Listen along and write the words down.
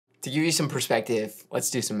To give you some perspective,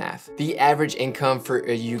 let's do some math. The average income for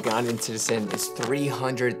a Ugandan citizen is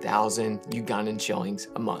 300,000 Ugandan shillings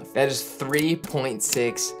a month. That is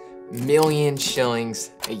 3.6 million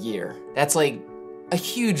shillings a year. That's like a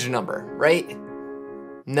huge number, right?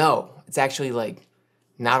 No, it's actually like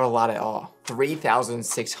not a lot at all.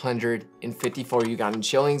 3,654 Ugandan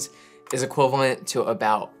shillings is equivalent to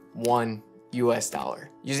about $1 US.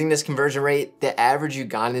 Using this conversion rate, the average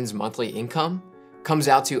Ugandan's monthly income comes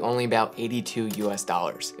out to only about 82 US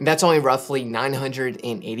dollars. And that's only roughly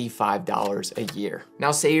 $985 a year.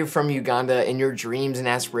 Now say you're from Uganda and your dreams and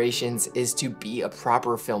aspirations is to be a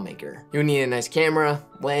proper filmmaker. You need a nice camera,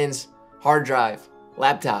 lens, hard drive,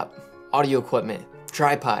 laptop, audio equipment,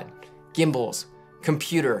 tripod, gimbals,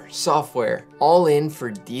 computer, software, all in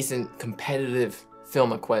for decent competitive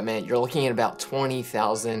film equipment. You're looking at about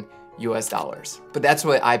 20,000 US dollars. But that's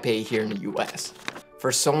what I pay here in the US.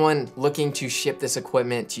 For someone looking to ship this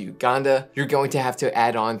equipment to Uganda, you're going to have to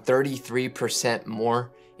add on 33% more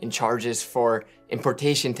in charges for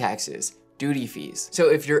importation taxes, duty fees. So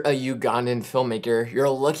if you're a Ugandan filmmaker, you're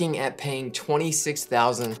looking at paying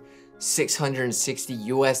 26,660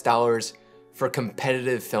 US dollars for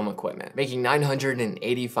competitive film equipment, making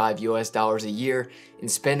 985 US dollars a year, and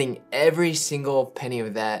spending every single penny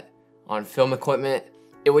of that on film equipment.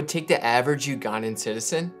 It would take the average Ugandan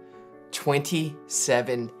citizen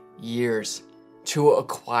 27 years to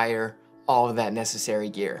acquire all of that necessary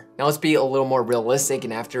gear. Now let's be a little more realistic,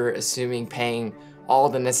 and after assuming paying all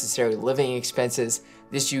the necessary living expenses,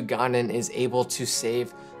 this Ugandan is able to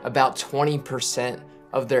save about 20%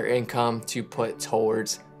 of their income to put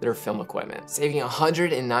towards their film equipment. Saving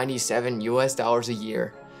 197 US dollars a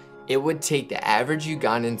year, it would take the average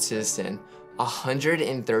Ugandan citizen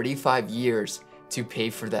 135 years to pay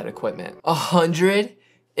for that equipment.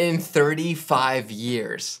 135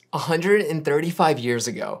 years. 135 years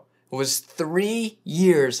ago was 3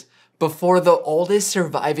 years before the oldest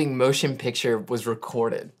surviving motion picture was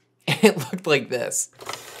recorded. And it looked like this.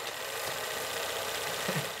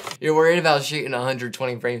 You're worried about shooting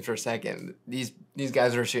 120 frames per second. These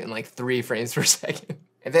guys are shooting like 3 frames per second.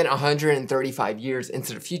 And then 135 years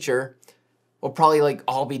into the future, we'll probably like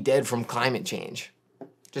all be dead from climate change.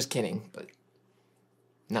 Just kidding, but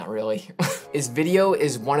not really. This video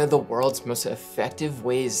is one of the world's most effective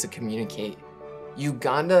ways to communicate.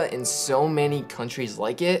 Uganda and so many countries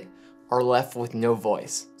like it are left with no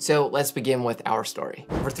voice. So let's begin with our story.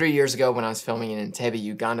 Over 3 years ago, when I was filming in Entebbe,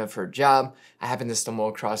 Uganda for a job, I happened to stumble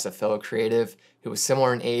across a fellow creative who was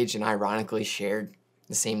similar in age and ironically shared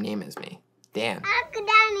the same name as me, Dan. Uncle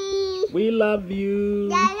Danny. We love you.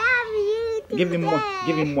 I love you. Give him one.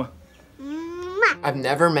 Give him one. I've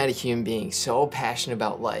never met a human being so passionate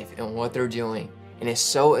about life and what they're doing and is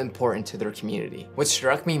so important to their community. What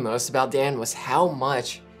struck me most about Dan was how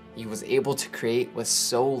much he was able to create with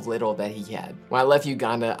so little that he had. When I left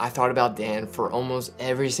Uganda, I thought about Dan for almost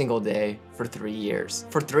every single day for 3 years.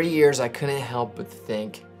 For 3 years, I couldn't help but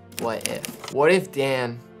think, what if? What if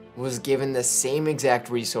Dan was given the same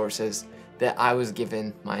exact resources that I was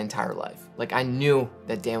given my entire life? Like, I knew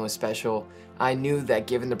that Dan was special. I knew that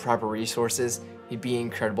given the proper resources, he'd be an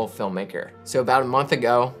incredible filmmaker. So about a month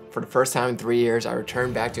ago, for the first time in 3 years, I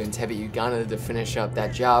returned back to Entebbe, Uganda to finish up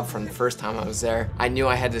that job from the first time I was there. I knew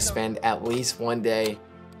I had to spend at least one day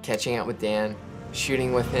catching out with Dan,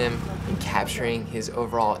 shooting with him, and capturing his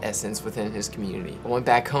overall essence within his community. I went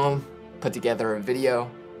back home, put together a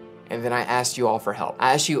video, and then I asked you all for help.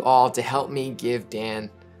 I asked you all to help me give Dan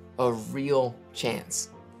a real chance.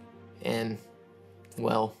 And,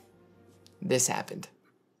 well, this happened.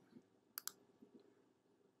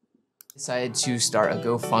 Decided to start a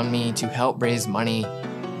GoFundMe to help raise money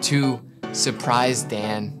to surprise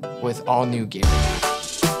Dan with all new gear.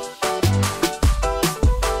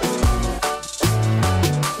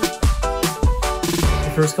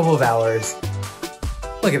 The first couple of hours,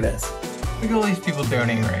 look at this. Look at all these people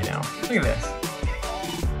donating right now. Look at this.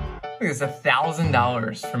 Look at this,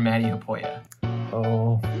 $1,000 from Maddie Apoya.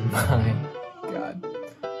 Oh my God.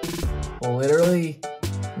 Literally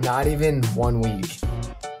not even 1 week.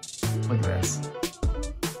 Look at this.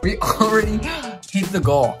 We already hit the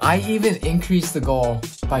goal. I even increased the goal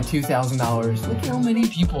by $2,000. Look how many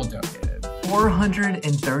people donated.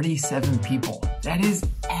 437 people. That is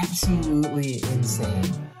absolutely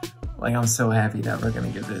insane. Like, I'm so happy that we're gonna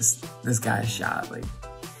give this guy a shot. Like,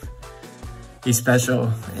 he's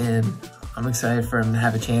special, and I'm excited for him to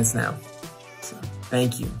have a chance now. So,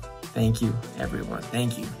 thank you, everyone.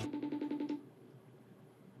 Thank you.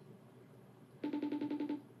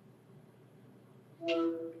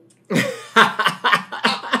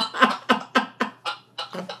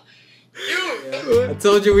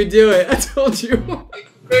 told you we'd do it. I told you. Like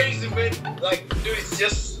crazy, man. Like, dude, it's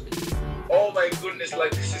just, oh my goodness,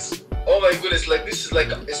 like this is, oh my goodness, like this is like,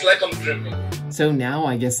 it's like I'm dreaming. So now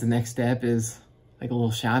I guess the next step is like a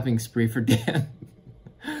little shopping spree for Dan.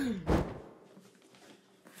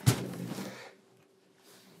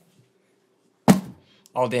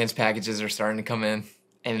 All Dan's packages are starting to come in,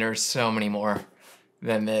 and there's so many more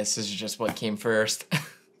than this. This is just what came first.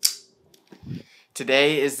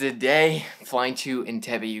 Today is the day, flying to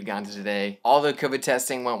Entebbe, Uganda today. All the COVID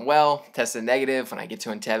testing went well, tested negative. When I get to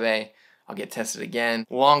Entebbe, I'll get tested again.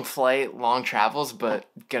 Long flight, long travels, but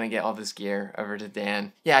gonna get all this gear over to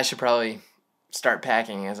Dan. Yeah, I should probably start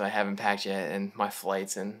packing as I haven't packed yet, and my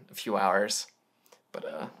flight's in a few hours.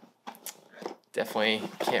 But definitely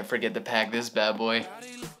can't forget to pack this bad boy.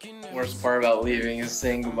 Worst part about leaving is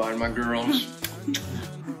saying goodbye to my girls.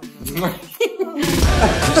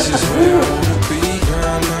 This is where I wanna be,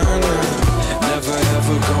 never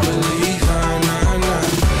ever gonna leave,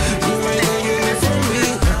 You ain't gonna get it from me.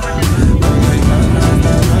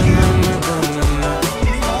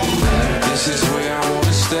 This is where I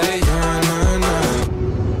wanna stay,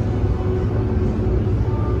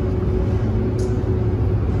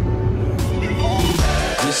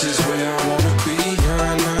 This is where I wanna be,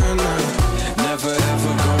 never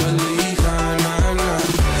ever gonna leave,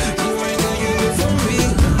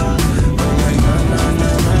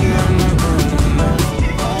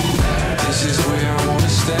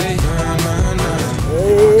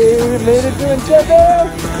 Made it to Entebbe!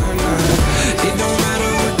 It don't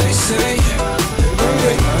matter what they say.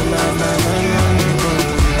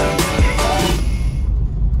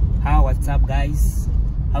 Hi, what's up, guys?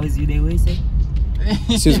 How is your day, Wednesday?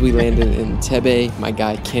 As soon as we landed in Entebbe, my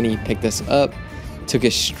guy Kenny picked us up, took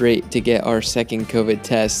us straight to get our second COVID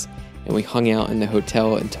test, and we hung out in the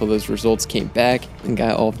hotel until those results came back and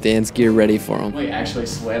got all of Dan's gear ready for him. Like actually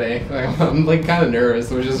sweating. I'm like kind of nervous,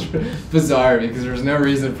 which is bizarre because there's no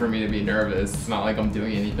reason for me to be nervous. It's not like I'm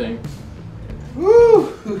doing anything.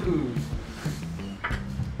 Woo!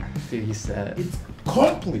 Dude, he's set. It's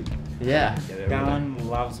complete. Yeah. Dan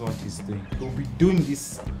loves what he's doing. He'll be doing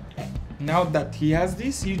this. Now that he has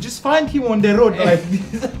this, you just find him on the road like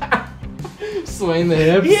this. Swaying the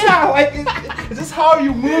hips. Yeah, like it's just how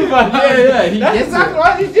you move. Yeah, he That's gets exactly it.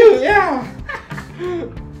 what you do. Yeah.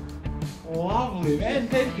 Lovely, man.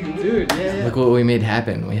 Thank you, Dude, yeah. Look what we made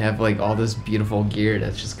happen. We have like all this beautiful gear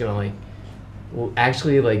that's just gonna like, will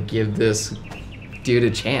actually like give this dude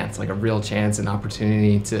a chance, like a real chance, an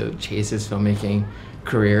opportunity to chase his filmmaking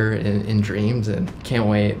career and dreams, and can't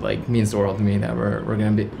wait. Like, means the world to me that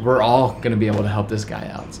we're all gonna be able to help this guy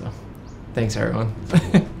out. So, thanks everyone.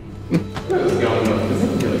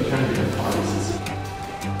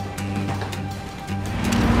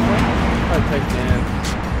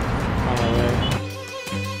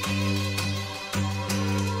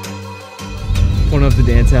 Pulling up the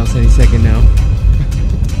dance house any second now.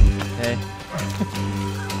 Hey.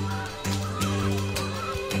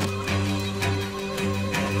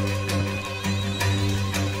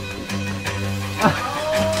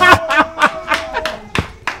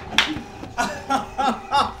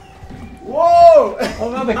 Whoa!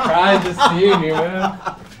 I'm about to cry just seeing you, man.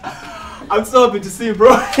 I'm so happy to see you,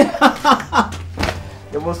 bro.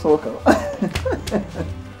 You're most welcome.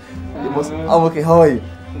 I'm okay. How are you?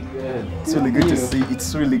 Good. It's really good to see.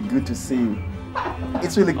 It's really good to see you.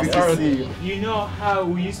 It's really good to see you. You know how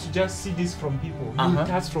we used to just see this from people, Uh-huh.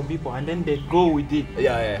 new from people, and then they go with it.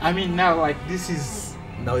 Yeah. I mean, now like this is.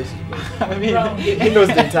 Now it's I mean, he knows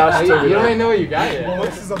the entire story. You don't even know what you got yet. Oh,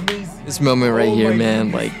 this is amazing. This moment right Oh here, my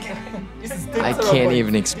man, goodness. like, This is I can't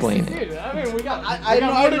even explain it. dude, I mean, we got. I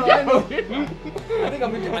know. I think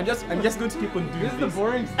I'm just going to keep on doing this. This is the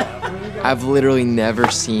boring stuff. I've literally never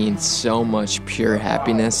seen so much pure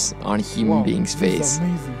happiness on a human being's This face. is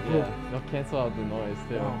amazing, bro. They'll cancel out the noise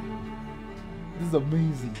too. This is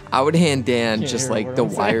amazing. I would hand Dan Can't just hear like what the I'm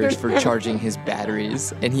saying. wires for charging his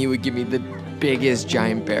batteries, and he would give me the biggest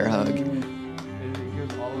giant bear hug.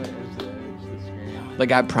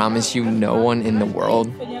 Like, I promise you, no one in the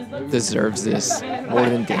world deserves this more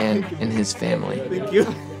than Dan and his family. Thank you.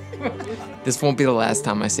 This won't be the last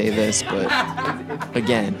time I say this, but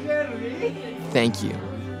again, thank you.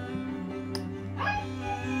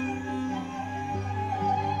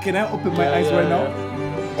 Can I open my eyes right now?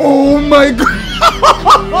 Oh my god!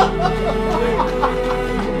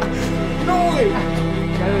 No way!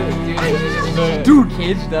 Dude,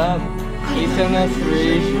 caged up. A7S3,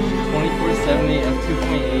 2470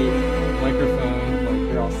 f2.8 microphone. Like,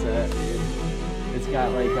 you're all set, dude. It's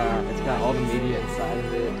got like it's got all the media inside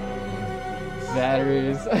of it.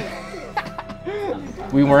 Batteries.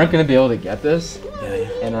 we weren't gonna be able to get this,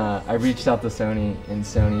 and I reached out to Sony, and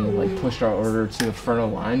Sony like pushed our order to the front of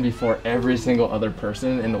the line before every single other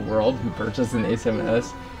person in the world who purchased an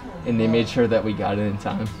A7S, and they made sure that we got it in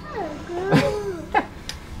time.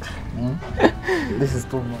 This is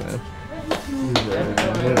too much.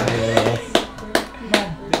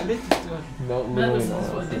 No, literally not.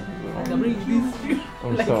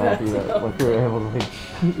 I'm so happy that like we were able to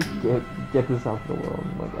like get this out to the world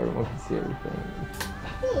and like everyone can see everything.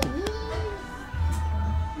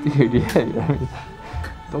 Dude, yeah, I mean,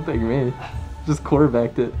 don't thank me. Just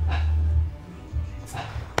quarterbacked it.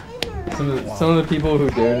 Some of the people who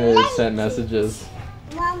donated sent messages.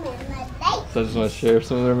 So I just want to share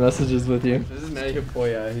some of their messages with you. This is Manny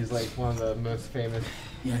Kapoya. He's like one of the most famous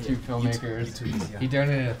YouTube filmmakers. He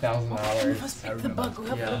donated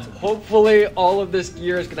 $1,000. Yeah. Hopefully all of this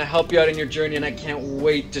gear is going to help you out in your journey, and I can't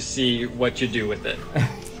wait to see what you do with it.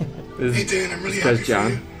 Hey Dan, I'm really happy for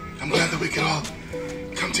you. I'm glad that we could all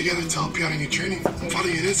come together to help you out in your journey. I'm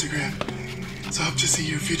following you on Instagram, so I hope to see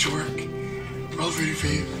your future work. We're all rooting for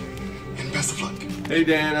you, and best of luck. Hey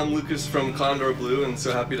Dan, I'm Lucas from Condor Blue, and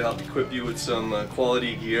so happy to help equip you with some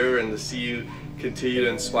quality gear and to see you continue to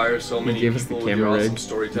inspire so many people with your awesome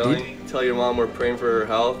storytelling. Tell your mom we're praying for her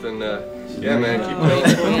health, and yeah man, keep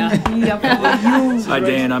going. Hi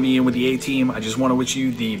Dan, I'm Ian with the A-Team. I just want to wish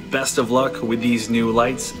you the best of luck with these new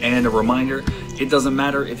lights, and a reminder, it doesn't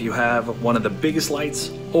matter if you have one of the biggest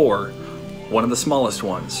lights or one of the smallest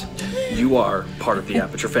ones. You are part of the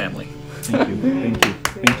Aperture family. Thank you, thank you,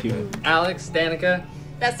 thank you. Alex, Danica.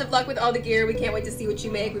 Best of luck with all the gear. We can't wait to see what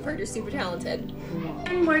you make. We've heard you're super talented.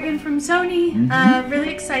 I'm Morgan from Sony. Really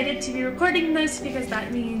excited to be recording this because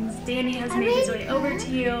that means Danny has made his way over to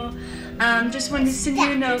you. Just wanted to send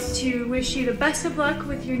you a note to wish you the best of luck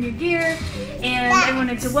with your new gear, and I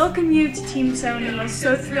wanted to welcome you to Team Sony. I was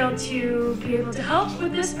so thrilled to be able to help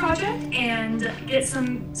with this project and get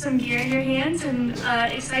some gear in your hands, and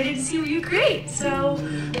excited to see what you create. So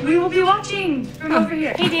we will be watching from over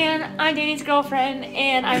here. Hey Dan, I'm Danny's girlfriend,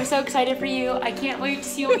 and I'm so excited for you. I can't wait to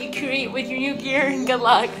see what you create with your new gear, and good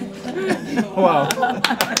luck. Wow.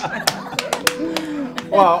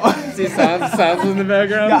 Wow. See sounds in the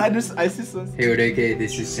background? Yeah, I see some. Hey Odeke,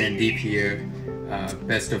 this is Sandeep here.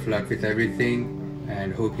 Best of luck with everything,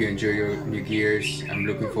 and hope you enjoy your new gears. I'm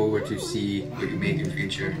looking forward to see what you make in the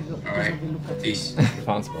future. Alright? Peace.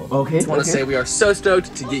 Responsible. Okay. Just want to say we are so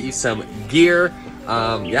stoked to get you some gear.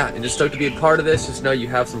 Yeah, and just stoked to be a part of this. Just know you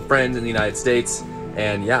have some friends in the United States.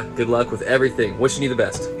 And yeah, good luck with everything. Wishing you the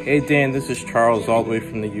best. Hey Dan, this is Charles all the way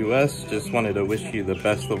from the US. Just wanted to wish you the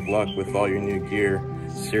best of luck with all your new gear.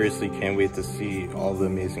 Seriously can't wait to see all the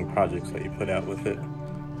amazing projects that you put out with it.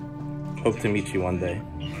 Hope to meet you one day.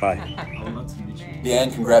 Bye. Dan,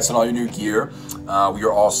 congrats on all your new gear. We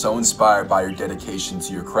are all so inspired by your dedication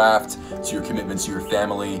to your craft, to your commitment to your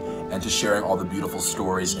family, and to sharing all the beautiful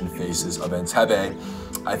stories and faces of Entebbe.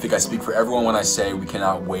 I think I speak for everyone when I say we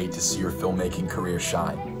cannot wait to see your filmmaking career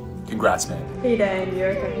shine. Congrats, man. Hey Dan,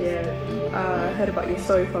 Yurika here. Heard about your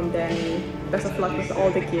story from Danny. Best of luck with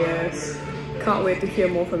all the gears. Can't wait to hear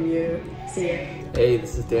more from you. See ya. Hey,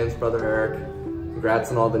 this is Dan's brother Eric.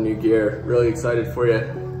 Congrats on all the new gear. Really excited for you.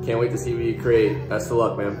 Can't wait to see what you create. Best of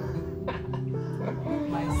luck, man.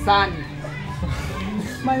 My son.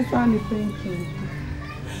 My son, thank you.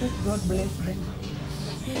 God bless them.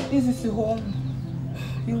 This is home.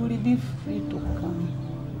 You will be free to come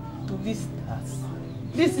to visit us.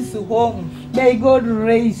 This is home. May God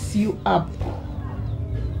raise you up.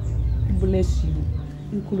 Bless you,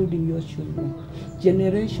 including your children,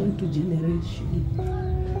 generation to generation.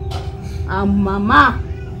 I'm Mama.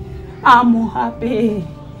 I'm happy.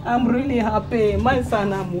 I'm really happy. My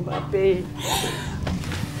son, I'm happy.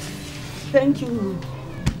 Thank you.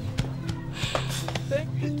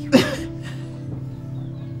 Thank you.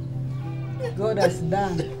 God has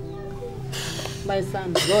done. My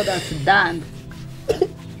son, God has done.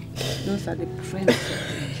 Those are the friends.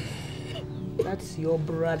 That's your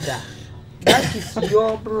brother. That is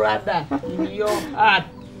your brother in your heart,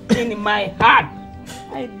 in my heart.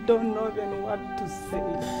 I don't know even what to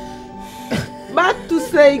say. But to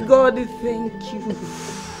say, God, thank you.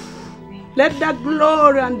 Let the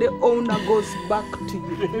glory and the honor goes back to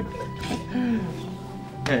you.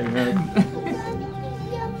 Amen.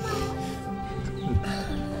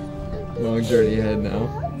 Long journey ahead now.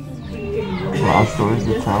 Wow, stories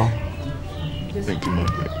to tell. Thank you, man.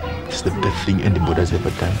 It's the best thing anybody has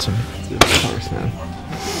ever done to me. Of course, man.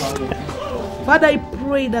 Father, I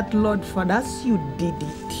pray that, Lord, Father, as you did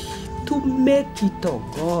it, to make it, oh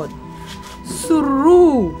God,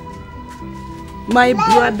 through My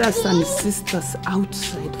brothers and sisters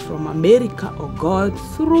outside from America, oh God,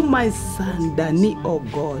 through my son Danny, oh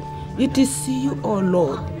God, it is you, oh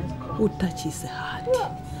Lord, who touches the heart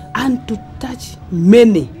and to touch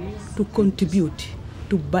many to contribute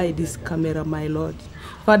to buy this camera, my Lord.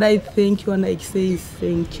 Father, I thank you and I say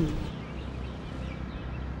thank you.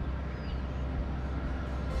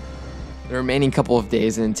 The remaining couple of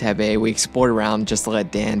days in Entebbe, we explored around just to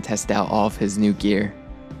let Dan test out all of his new gear.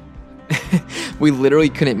 We literally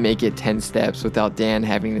couldn't make it 10 steps without Dan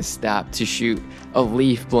having to stop to shoot a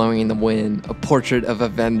leaf blowing in the wind, a portrait of a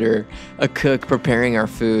vendor, a cook preparing our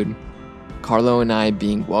food, Carlo and I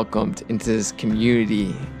being welcomed into this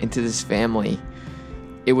community, into this family.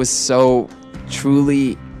 It was so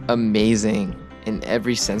truly amazing in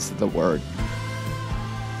every sense of the word.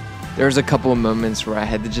 There was a couple of moments where I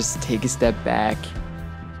had to just take a step back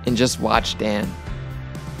and just watch Dan.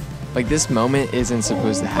 Like, this moment isn't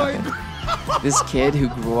supposed to happen. This kid who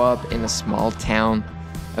grew up in a small town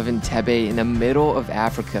of Entebbe in the middle of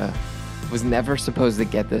Africa was never supposed to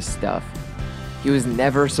get this stuff. He was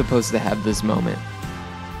never supposed to have this moment.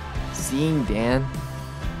 Seeing Dan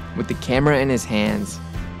with the camera in his hands,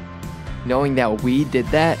 knowing that we did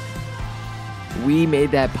that, we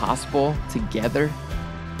made that possible together,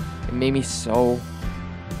 it made me so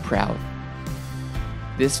proud.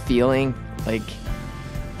 This feeling, like,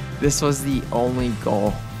 this was the only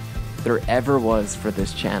goal there ever was for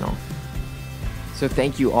this channel. So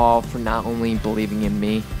thank you all for not only believing in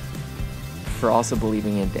me, for also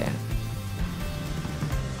believing in Dan.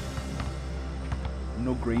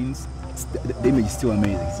 No grains. The image is still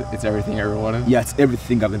amazing. It's everything I ever wanted? Yeah, it's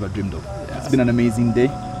everything I've ever dreamed of. Yeah. It's been an amazing day.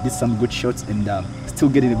 Did some good shots and still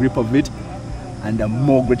getting a grip of it. And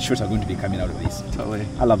more great shots are going to be coming out of this. Totally.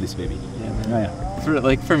 I love this baby. Yeah, man. Oh,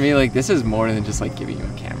 yeah. For me, like, this is more than just like giving you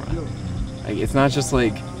a camera. Like, it's not just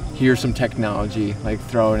like, here's some technology, like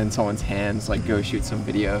throw it in someone's hands, like go shoot some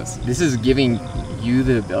videos. This is giving you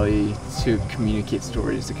the ability to communicate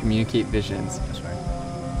stories, to communicate visions. That's right.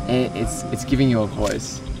 And it's giving you a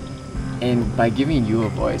voice. And by giving you a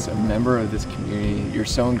voice, a member of this community, you're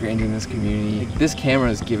so ingrained in this community. This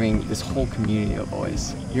camera is giving this whole community a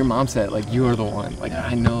voice. Your mom said, like, you are the one. Like,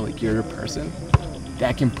 I know, like, you're the person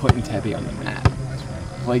that can put Entebbe on the map.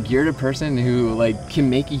 Like, you're the person who, like, can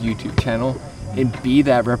make a YouTube channel and be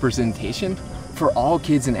that representation for all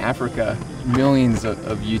kids in Africa. Millions of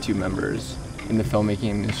YouTube members in the filmmaking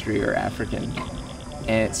industry are African.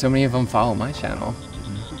 And so many of them follow my channel.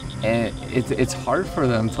 And it's hard for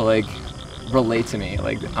them to, like, relate to me.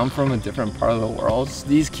 Like, I'm from a different part of the world.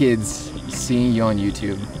 These kids seeing you on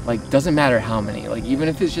YouTube, like, doesn't matter how many, like, even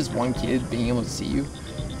if it's just one kid being able to see you,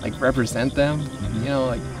 like, represent them, you know,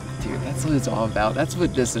 like, dude, that's what it's all about. That's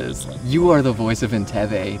what this is. You are the voice of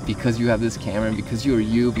Entebbe because you have this camera, and because you are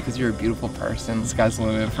you, because you're a beautiful person. The sky's the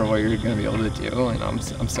limit for what you're gonna be able to do, and I'm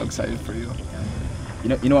so excited for you.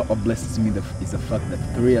 You know what blesses me is the fact that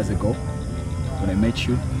 3 years ago, when I met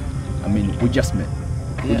you, I mean, we just met.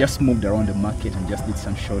 We just moved around the market and just did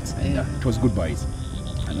some shots, and it was goodbyes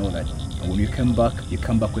and all that. And when you come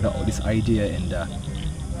back with all this idea, and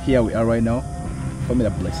here we are right now. For me,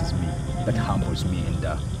 that blesses me, that humbles me, and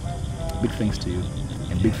big thanks to you,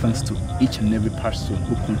 and big thanks to each and every person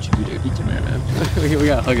who contributed. Each and every man. we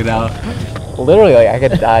gotta hug it out. Literally, like, I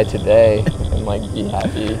could die today and, like, be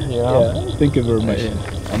happy, you know? Yeah, thank you very much.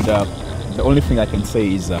 And the only thing I can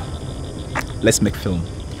say is, let's make film.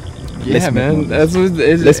 Yeah, man, that's what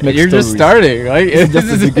let's make you're stories. Just starting, right? It's just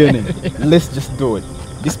the beginning. Let's just do it.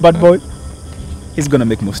 This bad boy, he's gonna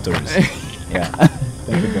make more stories. Yeah.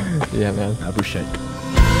 Thank you, bro. Yeah, man. I appreciate it.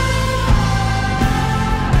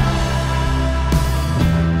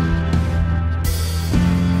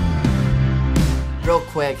 Real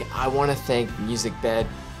quick, I want to thank MusicBed.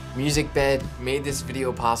 MusicBed made this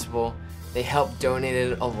video possible. They helped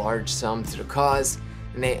donated a large sum to the cause,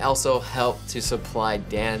 and they also helped to supply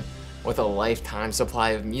Dan with a lifetime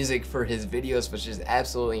supply of music for his videos, which is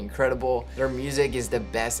absolutely incredible. Their music is the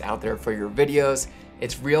best out there for your videos.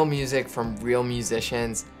 It's real music from real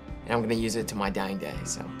musicians, and I'm gonna use it to my dying day.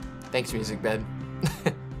 So thanks, MusicBed.